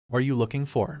Are you looking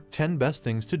for 10 best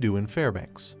things to do in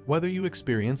Fairbanks? Whether you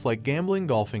experience like gambling,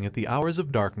 golfing at the hours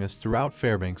of darkness throughout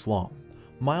Fairbanks long,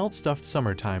 mild stuffed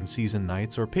summertime season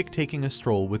nights, or taking a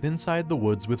stroll inside the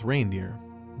woods with reindeer,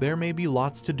 there may be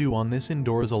lots to do on this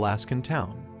indoors Alaskan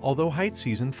town. Although height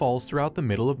season falls throughout the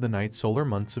middle of the night solar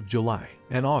months of July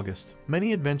and August,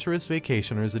 many adventurous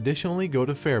vacationers additionally go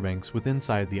to Fairbanks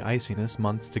inside the iciness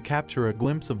months to capture a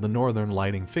glimpse of the northern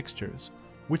lighting fixtures,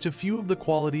 which a few of the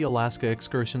quality Alaska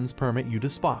excursions permit you to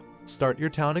spot. Start your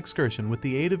town excursion with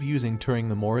the aid of using touring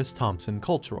the Morris Thompson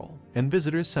Cultural and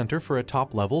Visitors Center for a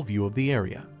top-level view of the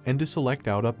area, and to select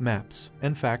out maps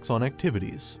and facts on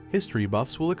activities. History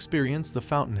buffs will experience the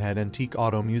Fountainhead Antique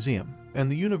Auto Museum and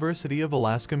the University of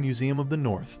Alaska Museum of the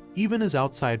North, even as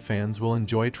outside fans will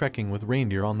enjoy trekking with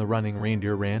reindeer on the Running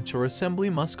Reindeer Ranch or assembly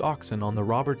musk oxen on the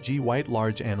Robert G. White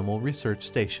Large Animal Research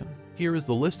Station. Here is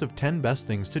the list of 10 best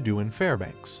things to do in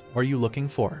Fairbanks. Are you looking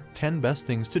for 10 best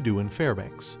things to do in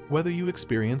Fairbanks? Whether you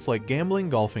experience like gambling,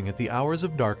 golfing at the hours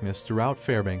of darkness throughout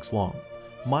Fairbanks long,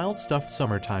 mild stuffed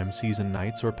summertime season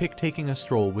nights, or taking a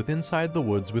stroll inside the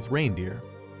woods with reindeer,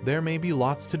 there may be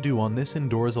lots to do on this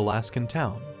indoors Alaskan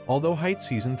town. Although height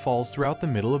season falls throughout the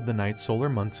middle of the night solar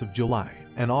months of July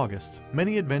and August,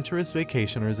 many adventurous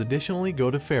vacationers additionally go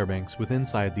to Fairbanks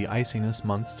inside the iciness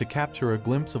months to capture a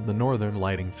glimpse of the northern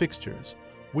lighting fixtures,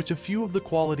 which a few of the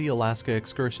quality Alaska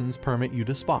excursions permit you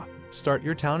to spot. Start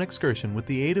your town excursion with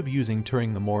the aid of using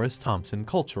touring the Morris Thompson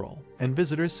Cultural and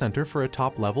Visitors Center for a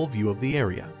top-level view of the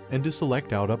area, and to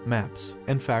select out maps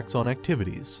and facts on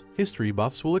activities. History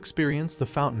buffs will experience the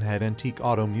Fountainhead Antique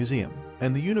Auto Museum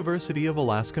and the University of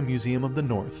Alaska Museum of the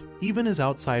North, even as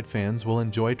outside fans will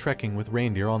enjoy trekking with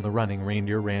reindeer on the Running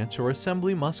Reindeer Ranch or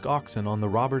assembly musk oxen on the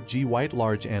Robert G. White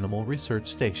Large Animal Research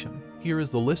Station. Here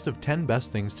is the list of 10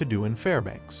 best things to do in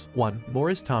Fairbanks. 1.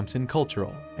 Morris Thompson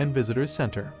Cultural and Visitors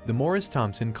Center. The Morris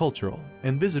Thompson Cultural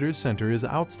and Visitors Center is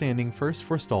outstanding first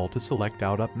for stall to select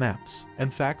out maps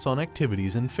and facts on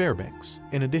activities in Fairbanks,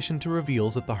 in addition to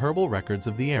reveals at the herbal records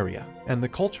of the area and the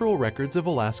cultural records of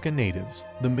Alaska natives.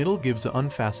 The middle gives an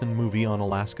unfastened movie on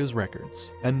Alaska's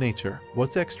records and nature.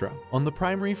 What's extra? On the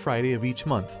primary Friday of each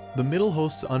month, the middle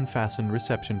hosts unfastened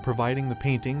reception providing the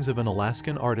paintings of an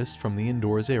Alaskan artist from the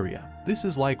indoors area. This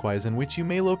is likewise in which you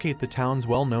may locate the town's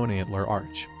well-known antler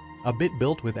arch, a bit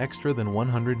built with extra than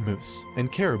 100 moose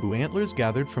and caribou antlers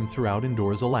gathered from throughout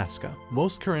indoors Alaska.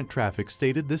 Most current traffic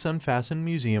stated this unfastened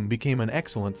museum became an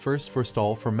excellent first for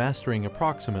stall for mastering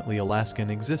approximately Alaskan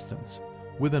existence.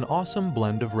 With an awesome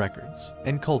blend of records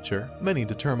and culture, many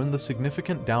determined the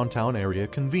significant downtown area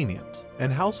convenient,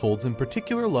 and households in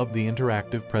particular love the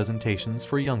interactive presentations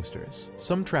for youngsters.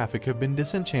 Some traffic have been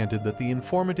disenchanted that the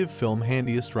informative film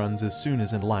handiest runs as soon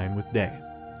as in line with day.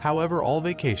 However, all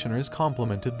vacationers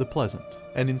complimented the pleasant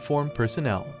and informed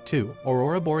personnel. 2.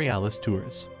 Aurora Borealis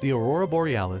tours. The Aurora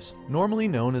Borealis, normally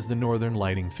known as the Northern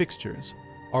Lighting Fixtures,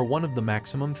 are one of the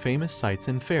maximum famous sites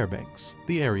in Fairbanks.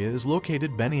 The area is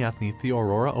located beneath the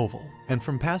Aurora Oval, and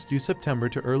from past due September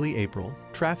to early April,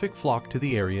 traffic flock to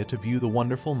the area to view the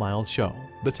wonderful mild show.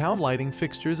 The town lighting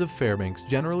fixtures of Fairbanks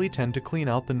generally tend to clean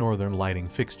out the northern lighting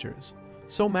fixtures,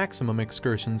 so maximum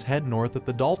excursions head north at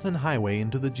the Dalton Highway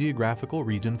into the geographical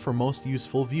region for most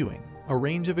useful viewing. A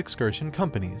range of excursion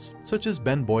companies, such as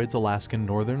Ben Boyd's Alaskan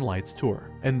Northern Lights Tour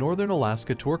and Northern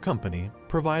Alaska Tour Company,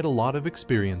 provide a lot of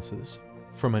experiences,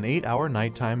 from an 8-hour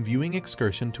nighttime viewing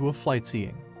excursion to a flight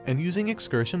seeing and using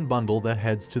excursion bundle that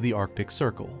heads to the Arctic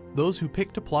Circle. Those who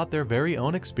pick to plot their very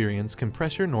own experience can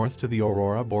pressure north to the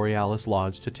Aurora Borealis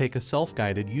Lodge to take a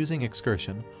self-guided using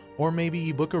excursion, or maybe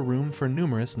ebook a room for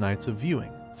numerous nights of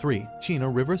viewing. 3. Chena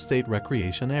River State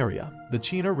Recreation Area. The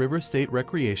Chena River State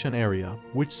Recreation Area,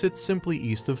 which sits simply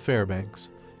east of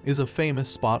Fairbanks, is a famous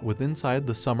spot inside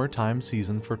the summertime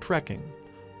season for trekking,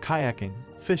 kayaking,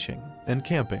 fishing, and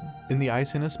camping. In the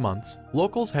iciness months,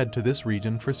 locals head to this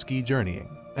region for ski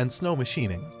journeying and snow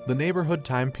machining, the neighborhood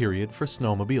time period for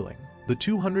snowmobiling. The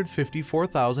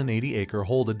 254,080-acre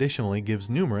hold additionally gives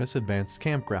numerous advanced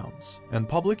campgrounds and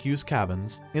public use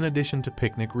cabins, in addition to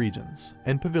picnic regions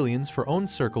and pavilions for own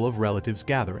circle of relatives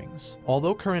gatherings.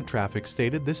 Although current traffic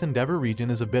stated this Endeavor region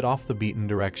is a bit off the beaten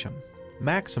direction,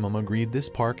 Maximum agreed this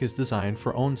park is designed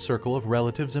for own circle of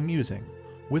relatives amusing,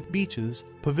 with beaches,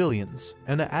 pavilions,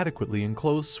 and an adequately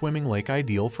enclosed swimming lake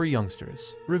ideal for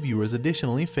youngsters. Reviewers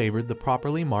additionally favored the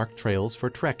properly marked trails for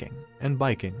trekking and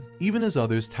biking, even as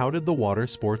others touted the water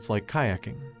sports like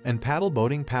kayaking and paddle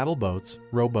boating. Paddle boats,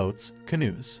 rowboats,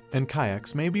 canoes, and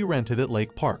kayaks may be rented at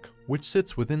Lake Park, which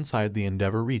sits inside the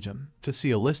Endeavor region. To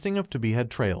see a listing of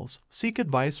to-be-had trails, seek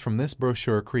advice from this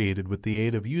brochure created with the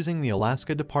aid of using the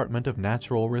Alaska Department of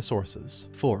Natural Resources.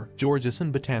 4.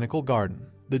 Georgeson Botanical Garden.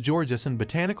 The Georgeson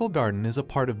Botanical Garden is a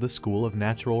part of the School of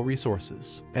Natural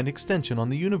Resources, an extension on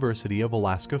the University of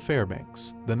Alaska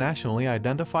Fairbanks. The nationally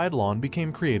identified lawn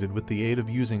became created with the aid of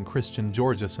using Christian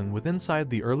Georgeson withinside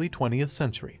the early 20th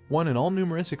century, one in all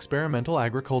numerous experimental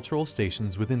agricultural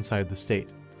stations withinside the state,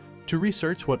 to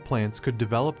research what plants could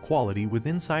develop quality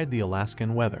withinside the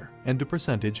Alaskan weather, and to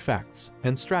percentage facts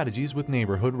and strategies with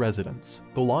neighborhood residents.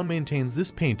 The lawn maintains this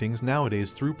paintings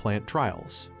nowadays through plant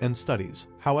trials and studies.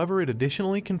 However, it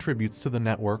additionally contributes to the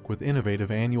network with innovative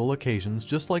annual occasions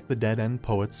just like the Dead End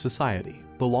Poets Society.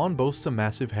 The lawn boasts a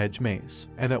massive hedge maze,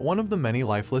 and at one of the many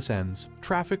lifeless ends,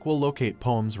 traffic will locate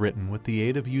poems written with the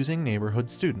aid of using neighborhood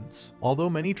students.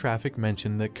 Although many traffic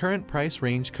mentioned that current price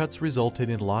range cuts resulted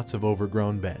in lots of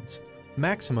overgrown beds,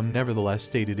 Maximum nevertheless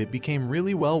stated it became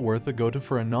really well worth a go to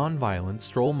for a non-violent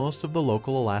stroll most of the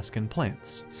local Alaskan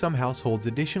plants. Some households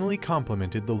additionally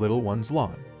complimented the little one's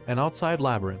lawn, an outside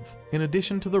labyrinth, in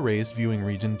addition to the raised viewing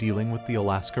region dealing with the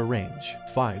Alaska Range.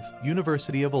 5.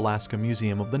 University of Alaska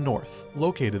Museum of the North,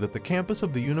 located at the campus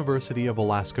of the University of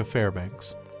Alaska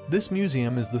Fairbanks. This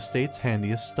museum is the state's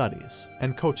handiest studies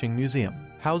and coaching museum,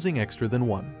 housing extra than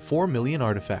 1.4 million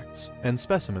artifacts and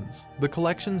specimens. The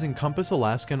collections encompass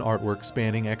Alaskan artwork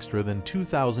spanning extra than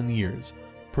 2,000 years,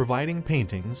 providing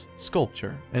paintings,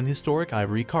 sculpture, and historic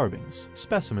ivory carvings.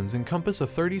 Specimens encompass a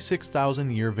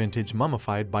 36,000-year vintage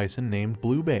mummified bison named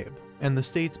Blue Babe, and the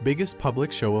state's biggest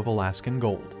public show of Alaskan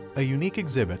gold. A unique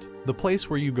exhibit, the place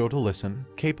where you go to listen,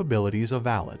 capabilities of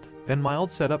valid and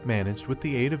mild setup managed with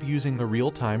the aid of using the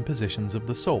real-time positions of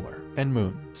the solar and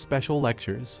moon. Special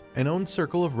lectures, an own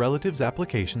circle of relatives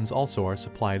applications also are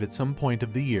supplied at some point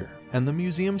of the year, and the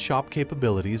museum shop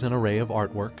capabilities an array of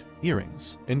artwork,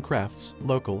 earrings, and crafts.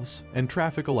 Locals and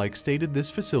traffic alike stated this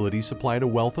facility supplied a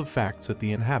wealth of facts at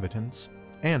the inhabitants,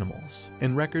 animals,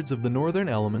 and records of the northern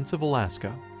elements of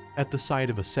Alaska. At the site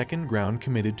of a second ground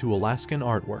committed to Alaskan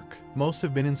artwork, most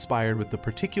have been inspired with the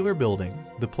particular building,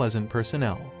 the pleasant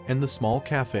personnel, and the small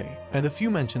cafe, and a few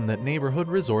mentioned that neighborhood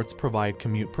resorts provide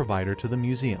commute provider to the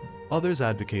museum. Others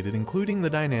advocated including the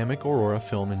dynamic Aurora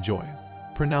film Enjoy,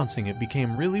 pronouncing it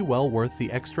became really well worth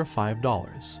the extra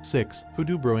 $5. 6.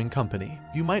 Hoodoo Brewing Company.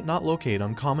 You might not locate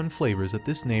uncommon flavors at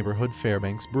this neighborhood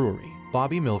Fairbanks brewery.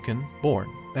 Bobby Milken, born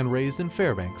and raised in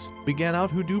Fairbanks, began out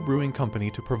Hoodoo Brewing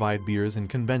Company to provide beers in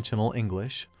conventional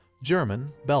English, German,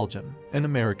 Belgian, and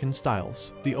American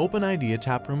styles. The open idea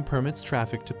taproom permits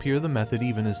traffic to peer the method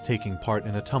even as taking part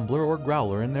in a tumbler or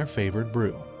growler in their favored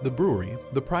brew. The brewery,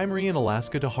 the primary in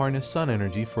Alaska to harness sun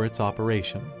energy for its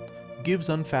operation, gives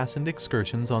unfastened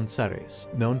excursions on Ceres,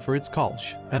 known for its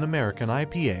Kolsch, an American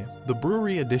IPA. The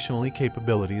brewery additionally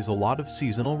capabilities a lot of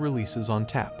seasonal releases on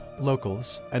tap.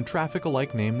 Locals and traffic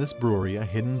alike named this brewery a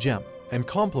hidden gem, and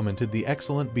complimented the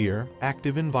excellent beer,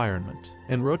 active environment,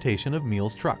 and rotation of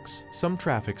meals trucks. Some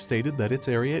traffic stated that its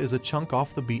area is a chunk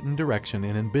off the beaten direction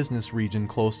and in business region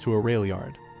close to a rail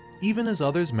yard, even as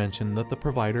others mentioned that the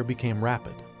provider became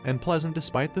rapid and pleasant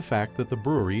despite the fact that the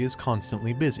brewery is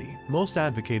constantly busy. Most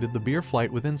advocated the beer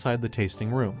flight with inside the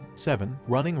tasting room. 7.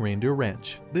 Running Reindeer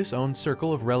Ranch. This owned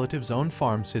circle of relatives' own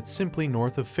farm sits simply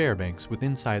north of Fairbanks with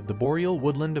inside the boreal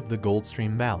woodland of the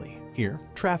Goldstream Valley. Here,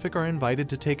 traffic are invited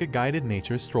to take a guided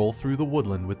nature stroll through the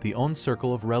woodland with the own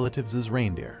circle of relatives as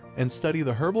reindeer, and study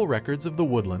the herbal records of the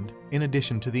woodland, in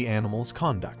addition to the animal's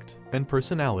conduct and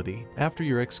personality. After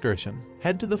your excursion,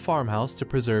 head to the farmhouse to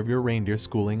preserve your reindeer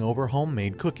schooling over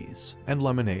homemade cookies and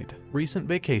lemonade. Recent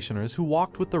vacationers who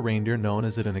walked with the reindeer known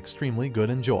as it an extremely good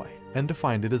enjoy, and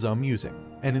defined it as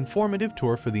amusing, an informative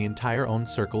tour for the entire own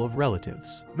circle of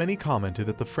relatives. Many commented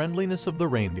at the friendliness of the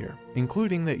reindeer,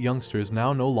 including that youngsters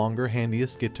now no longer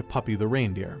handiest get to puppy the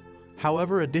reindeer,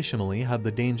 however additionally had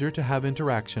the danger to have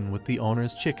interaction with the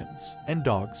owner's chickens and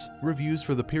dogs. Reviews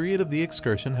for the period of the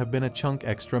excursion have been a chunk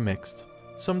extra mixed.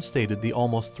 Some stated the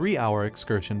almost 3-hour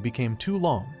excursion became too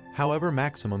long. However,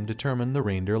 Maximum determined the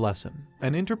reindeer lesson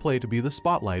and interplay to be the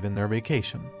spotlight in their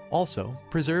vacation. Also,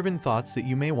 preserve in thoughts that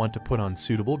you may want to put on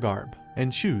suitable garb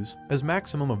and shoes, as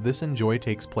Maximum of this enjoy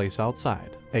takes place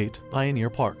outside. 8. Pioneer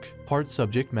Park. Part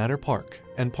subject matter park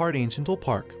and part anciental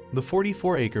park, the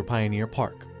 44-acre Pioneer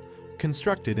Park,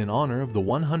 constructed in honor of the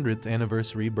 100th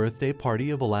anniversary birthday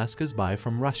party of Alaska's buy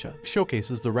from Russia,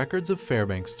 showcases the records of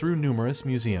Fairbanks through numerous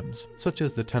museums, such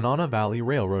as the Tanana Valley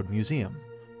Railroad Museum,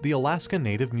 the Alaska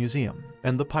Native Museum,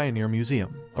 and the Pioneer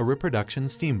Museum, a reproduction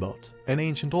steamboat. And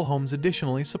anciental homes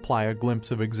additionally supply a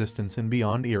glimpse of existence in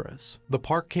beyond eras. The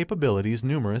park capabilities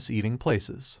numerous eating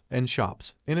places and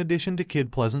shops, in addition to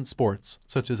kid-pleasant sports,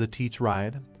 such as a teach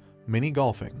ride, mini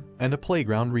golfing, and a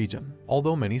playground region.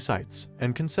 Although many sites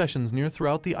and concessions near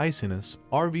throughout the iciness,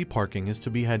 RV parking is to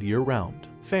be had year-round.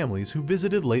 Families who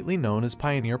visited lately known as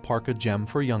Pioneer Park, a gem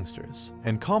for youngsters,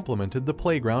 and complemented the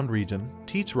playground region,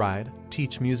 Teach Ride,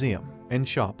 Teach Museum, and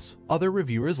shops. Other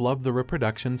reviewers loved the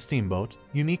reproduction steamboat,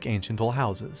 unique ancient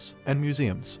houses, and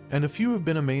museums, and a few have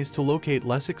been amazed to locate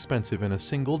less expensive in a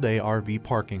single-day RV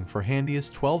parking for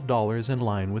handiest $12 in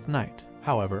line with night.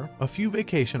 However, a few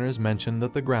vacationers mentioned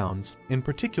that the grounds, in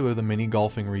particular the mini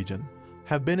golfing region,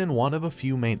 have been in want of a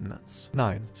few maintenance.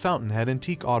 9. Fountainhead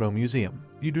Antique Auto Museum.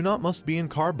 You do not must be in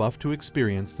car buff to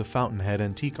experience the Fountainhead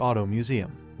Antique Auto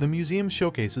Museum. The museum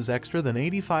showcases extra than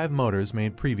 85 motors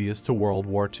made previous to World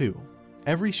War II,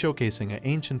 every showcasing an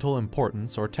anciental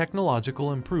importance or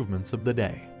technological improvements of the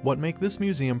day. What make this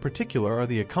museum particular are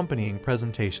the accompanying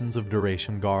presentations of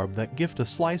duration garb that gift a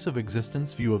slice of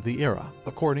existence view of the era.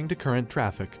 According to current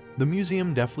traffic, the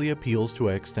museum definitely appeals to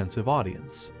an extensive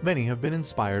audience. Many have been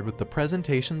inspired with the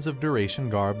presentations of duration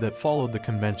garb that followed the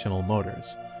conventional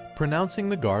motors, pronouncing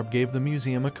the garb gave the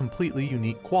museum a completely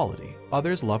unique quality.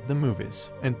 Others loved the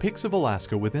movies and pics of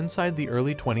Alaska with inside the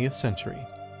early 20th century,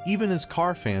 even as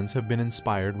car fans have been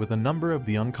inspired with a number of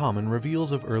the uncommon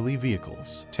reveals of early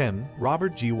vehicles. 10.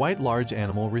 Robert G. White Large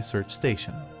Animal Research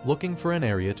Station. Looking for an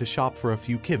area to shop for a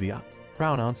few kivyat?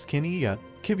 Pronounced kinyat.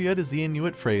 Kivyat is the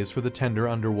Inuit phrase for the tender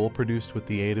underwool produced with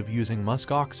the aid of using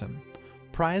musk oxen,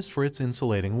 prized for its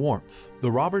insulating warmth.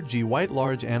 The Robert G. White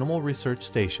Large Animal Research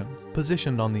Station,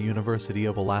 positioned on the University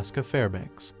of Alaska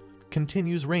Fairbanks,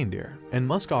 continues reindeer and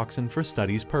musk oxen for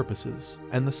studies purposes,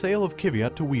 and the sale of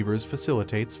kivyat to weavers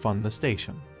facilitates fund the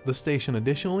station. The station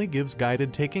additionally gives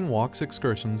guided taking walks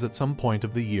excursions at some point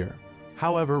of the year.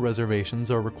 However,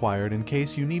 reservations are required in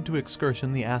case you need to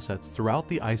excursion the assets throughout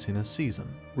the iciness season.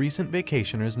 Recent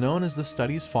vacationers known as the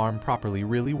Studies Farm properly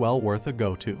really well worth a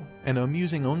go-to, an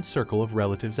amusing own circle of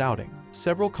relatives outing.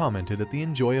 Several commented at the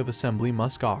enjoy of assembly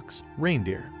musk ox,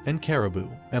 reindeer, and caribou,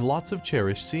 and lots of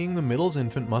cherish seeing the middle's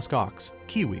infant musk ox,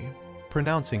 kiwi,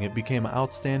 pronouncing it became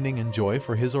outstanding enjoy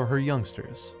for his or her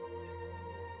youngsters.